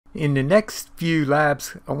In the next few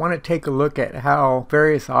labs, I want to take a look at how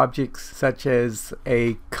various objects such as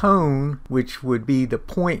a cone, which would be the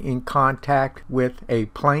point in contact with a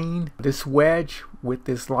plane, this wedge with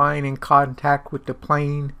this line in contact with the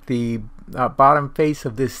plane, the bottom face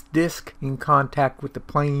of this disc in contact with the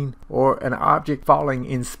plane, or an object falling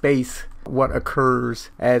in space, what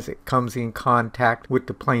occurs as it comes in contact with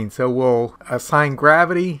the plane. So we'll assign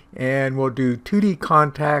gravity and we'll do 2D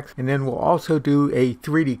contacts, and then we'll also do a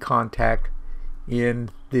 3D contact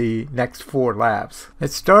in the next 4 labs.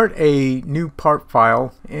 Let's start a new part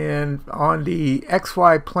file, and on the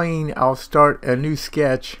XY plane I'll start a new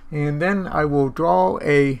sketch, and then I will draw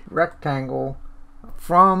a rectangle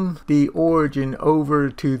from the origin over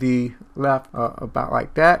to the left, about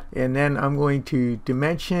like that, and then I'm going to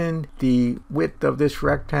dimension the width of this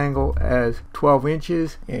rectangle as 12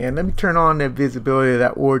 inches. And let me turn on the visibility of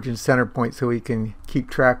that origin center point so we can keep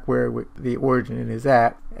track where the origin is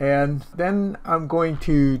at. And then I'm going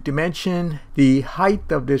to dimension the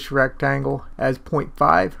height of this rectangle as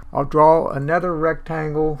 0.5. I'll draw another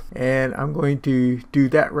rectangle, and I'm going to do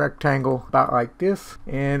that rectangle about like this,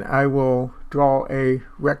 and I will draw a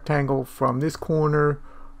rectangle from this corner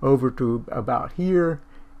over to about here,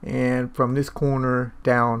 and from this corner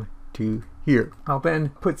down to here. I'll then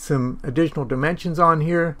put some additional dimensions on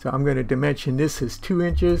here. So I'm going to dimension this as 2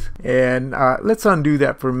 inches, and let's undo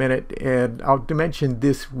that for a minute, and I'll dimension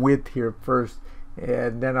this width here first,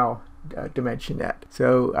 and then I'll dimension that.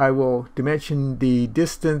 So I will dimension the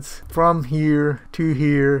distance from here to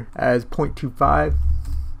here as 0.25,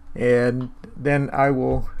 and then I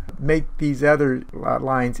will make these other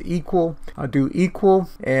lines equal. I'll do equal,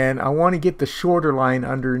 and I want to get the shorter line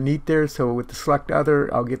underneath there, so with the select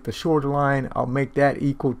other I'll get the shorter line. I'll make that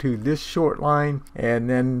equal to this short line, and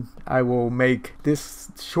then I will make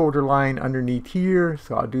this shorter line underneath here,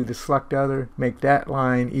 so I'll do the select other, make that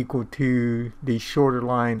line equal to the shorter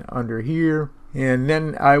line under here. And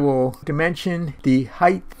then I will dimension the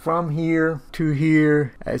height from here to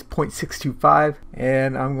here as 0.625,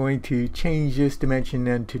 and I'm going to change this dimension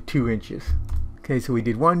then to 2 inches. Okay, so we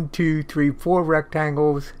did 1, 2, 3, 4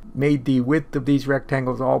 rectangles, made the width of these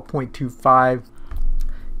rectangles all 0.25,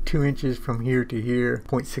 2 inches from here to here,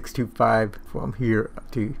 0.625 from here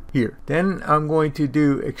to here. Then I'm going to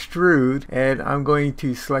do extrude, and I'm going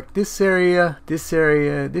to select this area, this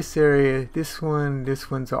area, this area, this one,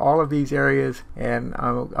 so all of these areas, and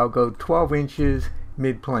I'll go 12 inches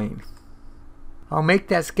mid-plane. I'll make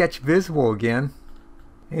that sketch visible again,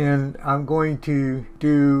 and I'm going to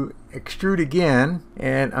do extrude again,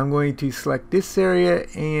 and I'm going to select this area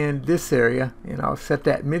and this area, and I'll set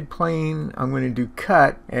that mid-plane. I'm going to do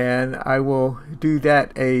cut, and I will do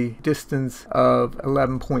that a distance of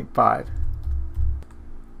 11.5.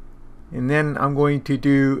 And then I'm going to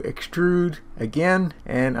do extrude again,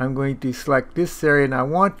 and I'm going to select this area, and I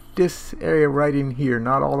want this area right in here,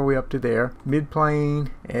 not all the way up to there, mid-plane,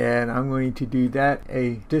 and I'm going to do that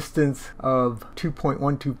a distance of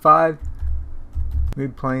 2.125,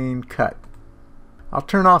 mid-plane, cut. I'll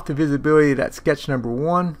turn off the visibility of that sketch number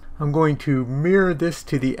 1. I'm going to mirror this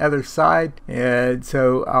to the other side, and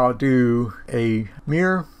so I'll do a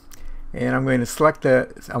mirror, and I'm going to select I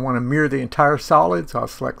want to mirror the entire solid, so I'll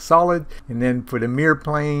select solid, and then for the mirror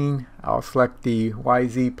plane I'll select the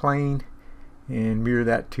YZ plane and mirror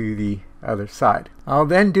that to the other side. I'll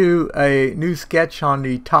then do a new sketch on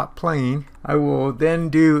the top plane. I will then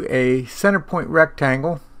do a center point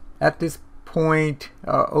rectangle at this point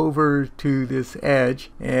over to this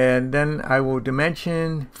edge, and then I will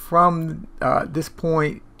dimension from this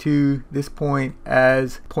point to this point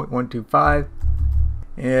as 0.125,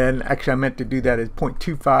 and actually I meant to do that as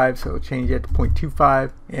 0.25, so I'll change that to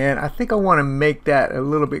 0.25, and I think I want to make that a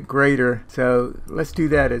little bit greater, so let's do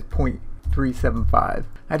that as 0.375.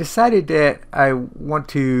 I decided that I want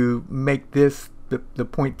to make this the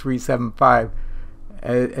 0.375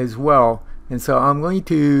 as well. And so I'm going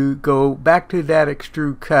to go back to that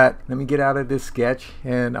extrude cut. Let me get out of this sketch,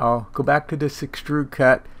 and I'll go back to this extrude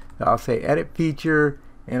cut. I'll say edit feature,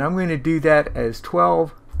 and I'm going to do that as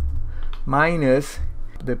 12 minus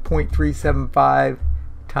the 0.375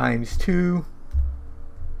 times 2.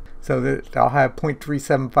 So that I'll have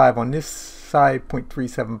 0.375 on this side,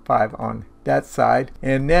 0.375 on that side,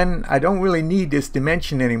 and then I don't really need this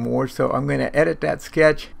dimension anymore, so I'm going to edit that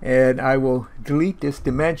sketch, and I will delete this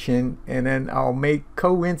dimension, and then I'll make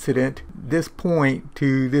coincident this point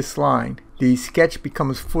to this line. The sketch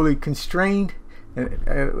becomes fully constrained, and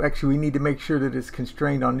actually we need to make sure that it's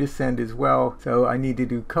constrained on this end as well, so I need to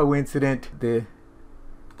do coincident the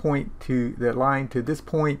point to the line to this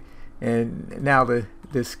point, and now the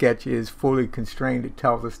sketch is fully constrained. It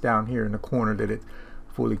tells us down here in the corner that it's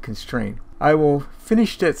fully constrained. I will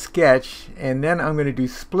finish that sketch, and then I'm going to do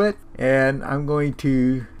split, and I'm going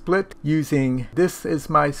to split using this as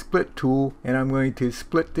my split tool, and I'm going to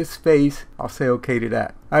split this face. I'll say OK to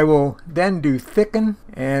that. I will then do thicken,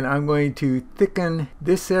 and I'm going to thicken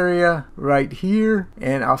this area right here,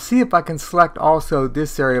 and I'll see if I can select also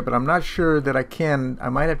this area, but I'm not sure that I can. I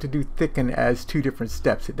might have to do thicken as two different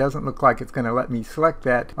steps. It doesn't look like it's going to let me select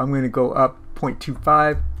that. I'm going to go up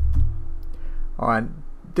 0.25 on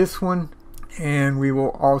this one, and we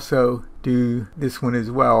will also do this one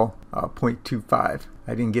as well, 0.25.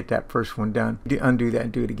 I didn't get that first one done. Undo that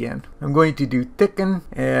and do it again. I'm going to do thicken,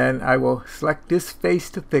 and I will select this face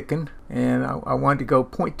to thicken, and I want to go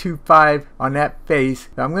 0.25 on that face.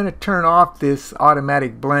 I'm going to turn off this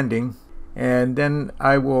automatic blending, and then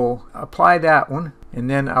I will apply that one, and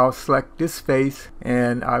then I'll select this face,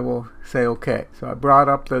 and I will say OK. So I brought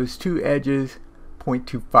up those two edges,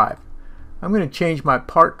 0.25. I'm going to change my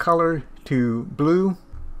part color to blue,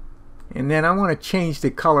 and then I want to change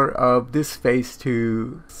the color of this face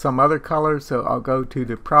to some other color, so I'll go to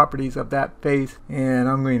the properties of that face, and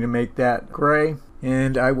I'm going to make that gray,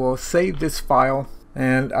 and I will save this file,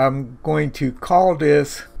 and I'm going to call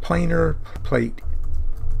this planar plate.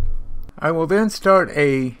 I will then start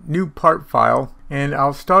a new part file, and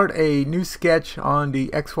I'll start a new sketch on the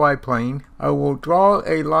XY plane. I will draw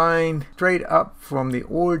a line straight up from the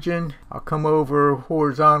origin. I'll come over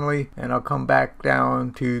horizontally, and I'll come back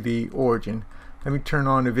down to the origin. Let me turn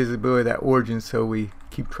on the visibility of that origin so we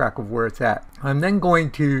keep track of where it's at. I'm then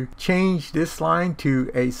going to change this line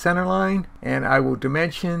to a center line, and I will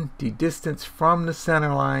dimension the distance from the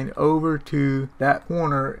center line over to that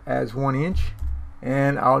corner as 1 inch.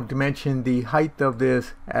 And I'll dimension the height of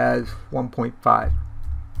this as 1.5.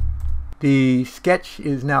 The sketch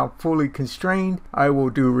is now fully constrained. I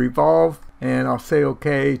will do revolve, and I'll say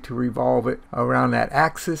OK to revolve it around that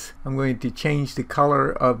axis. I'm going to change the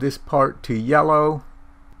color of this part to yellow,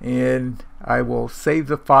 and I will save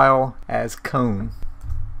the file as cone.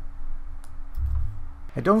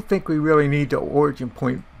 I don't think we really need the origin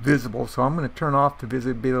point visible, so I'm going to turn off the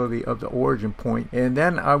visibility of the origin point, and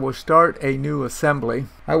then I will start a new assembly.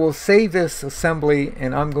 I will save this assembly,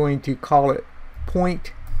 and I'm going to call it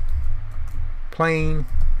point plane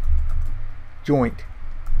joint.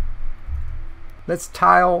 Let's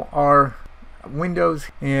tile our windows,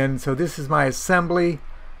 and so this is my assembly.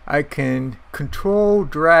 I can control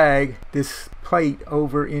drag this plate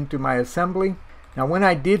over into my assembly. Now when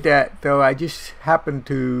I did that, though, I just happened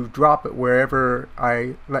to drop it wherever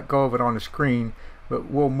I let go of it on the screen,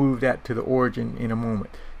 but we'll move that to the origin in a moment.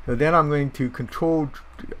 So then I'm going to control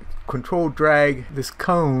drag this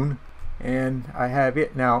cone, and I have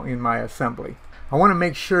it now in my assembly. I want to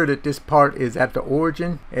make sure that this part is at the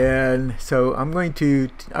origin, and so I'm going to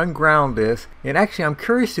unground this, and actually I'm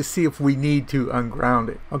curious to see if we need to unground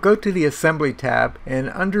it. I'll go to the assembly tab, and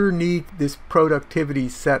underneath this productivity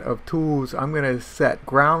set of tools I'm going to set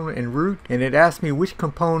ground and root, and it asks me which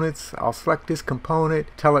components. I'll select this component,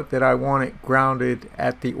 tell it that I want it grounded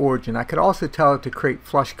at the origin. I could also tell it to create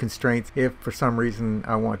flush constraints if for some reason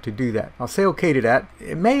I want to do that. I'll say OK to that.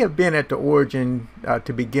 It may have been at the origin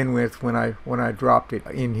to begin with when I dropped it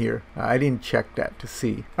in here. I didn't check that to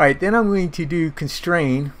see. Alright, then I'm going to do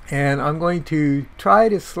constrain, and I'm going to try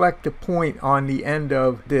to select a point on the end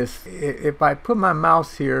of this. If I put my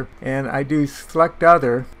mouse here and I do select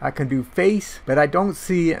other, I can do face, but I don't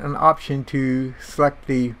see an option to select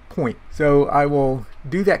the point. So I will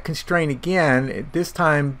do that constraint again. This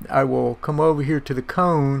time I will come over here to the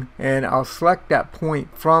cone, and I'll select that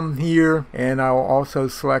point from here, and I will also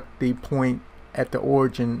select the point at the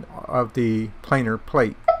origin of the planar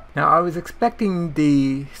plate. Now I was expecting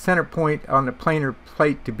the center point on the planar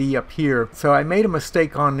plate to be up here, so I made a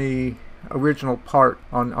mistake on the original part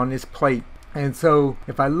on this plate. And so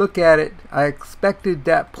if I look at it, I expected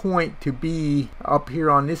that point to be up here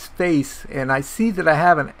on this face, and I see that I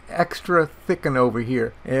have an extra thicken over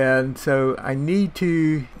here, and so I need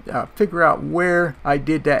to figure out where I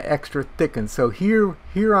did that extra thicken. So here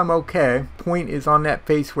I'm okay. Point is on that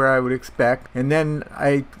face where I would expect, and then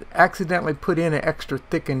I accidentally put in an extra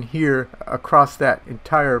thicken here across that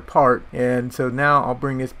entire part, and so now I'll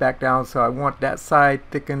bring this back down. So I want that side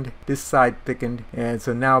thickened, this side thickened, and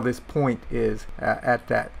so now this point is at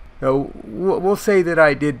that. So we'll say that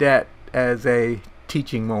I did that as a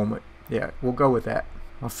teaching moment. Yeah, we'll go with that.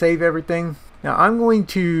 I'll save everything. Now I'm going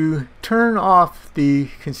to turn off the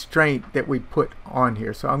constraint that we put on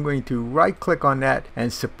here. So I'm going to right click on that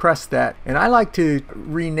and suppress that. And I like to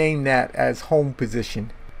rename that as home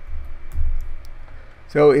position.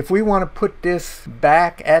 So if we want to put this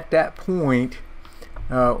back at that point,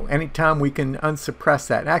 anytime we can unsuppress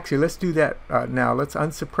that. Actually, let's do that now. Let's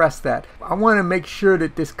unsuppress that. I want to make sure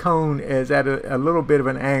that this cone is at a little bit of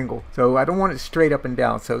an angle. So I don't want it straight up and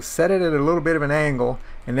down. So set it at a little bit of an angle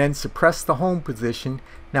and then suppress the home position.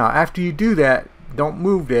 Now after you do that, don't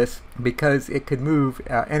move this because it could move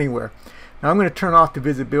anywhere. Now I'm going to turn off the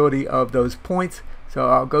visibility of those points. So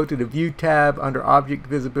I'll go to the View tab under Object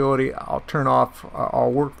Visibility. I'll turn off all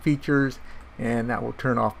work features, and that will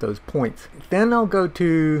turn off those points. Then I'll go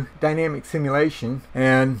to Dynamic Simulation,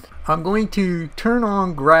 and I'm going to turn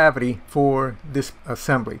on gravity for this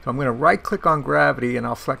assembly. So I'm going to right click on gravity and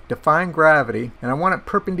I'll select Define Gravity, and I want it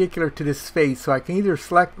perpendicular to this face, so I can either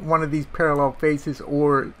select one of these parallel faces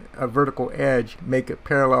or a vertical edge, make it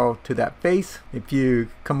parallel to that face. If you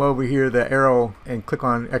come over here, the arrow, and click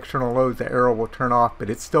on External Loads, the arrow will turn off,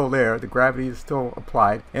 but it's still there. The gravity is still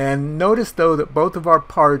applied. And notice though that both of our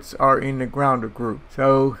parts are in the grounder group.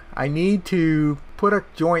 So I need to put a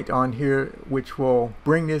joint on here which will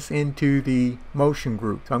bring this into the motion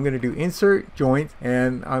group. So I'm going to do Insert Joint,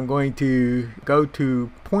 and I'm going to go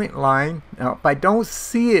to Point Line. Now if I don't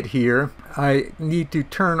see it here, I need to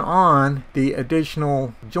turn on the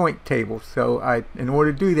additional joint table. So in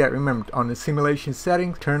order to do that, remember on the simulation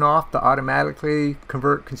settings, turn off the automatically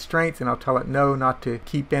convert constraints, and I'll tell it no, not to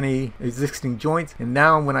keep any existing joints. And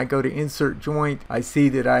now when I go to Insert Joint, I see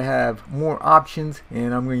that I have more options,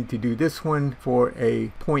 and I'm going to do this one for a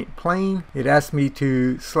point plane. It asks me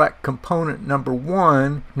to select component number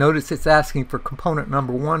 1. Notice it's asking for component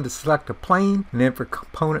number 1 to select a plane, and then for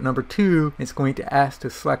component number 2 it's going to ask to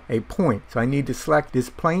select a point. So I need to select this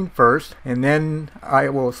plane first, and then I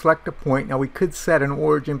will select a point. Now we could set an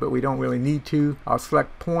origin, but we don't really need to. I'll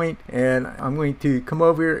select point, and I'm going to come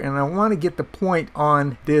over here, and I want to get the point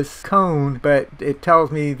on this cone, but it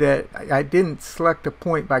tells me that I didn't select a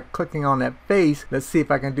point by clicking on that face. Let's see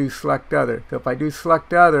if I can do select other. So if I do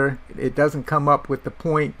select other, it doesn't come up with the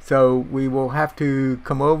point, so we will have to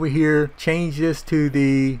come over here, change this to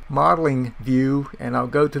the modeling view, and I'll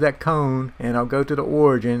go to that cone and I'll go to the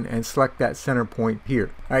origin and select that center point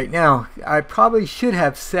here. Alright, now I probably should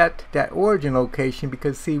have set that origin location,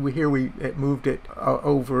 because see here it moved it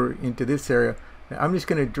over into this area. I'm just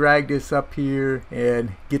going to drag this up here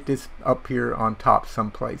and get this up here on top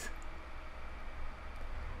someplace.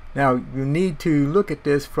 Now you need to look at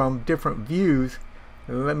this from different views.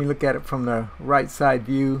 Let me look at it from the right side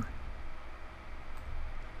view,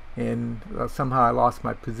 and somehow I lost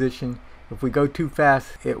my position. If we go too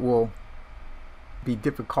fast, it will be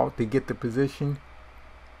difficult to get the position.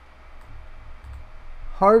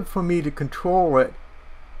 Hard for me to control it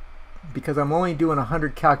because I'm only doing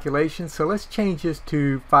 100 calculations, so let's change this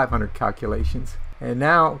to 500 calculations. And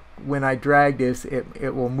now when I drag this,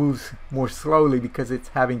 it will move more slowly because it's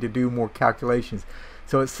having to do more calculations.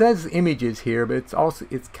 So it says images here, but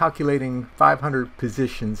it's calculating 500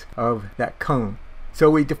 positions of that cone. So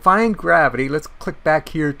we defined gravity. Let's click back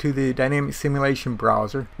here to the Dynamic Simulation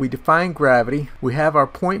browser. We define gravity. We have our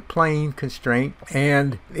point plane constraint,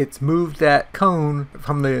 and it's moved that cone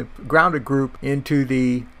from the grounded group into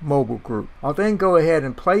the mobile group. I'll then go ahead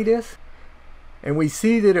and play this, and we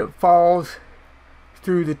see that it falls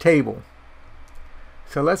through the table.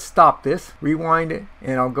 So let's stop this, rewind it,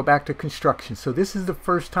 and I'll go back to construction. So this is the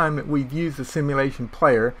first time that we've used the simulation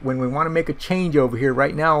player. When we want to make a change over here,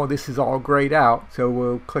 right now this is all grayed out. So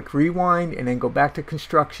we'll click rewind and then go back to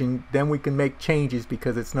construction. Then we can make changes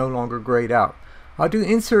because it's no longer grayed out. I'll do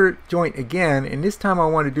insert joint again, and this time I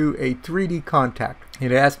want to do a 3D contact.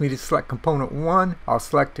 It asks me to select component 1. I'll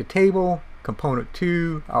select the table. Component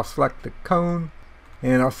 2, I'll select the cone,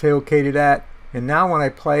 and I'll say OK to that. And now when I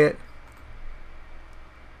play it,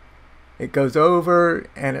 it goes over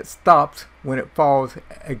and it stops when it falls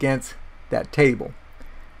against that table.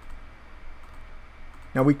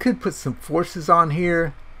 Now we could put some forces on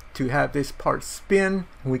here to have this part spin.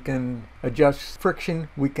 We can adjust friction.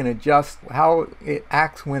 We can adjust how it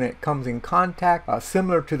acts when it comes in contact,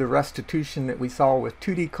 similar to the restitution that we saw with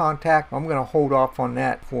 2D contact. I'm going to hold off on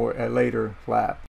that for a later lab.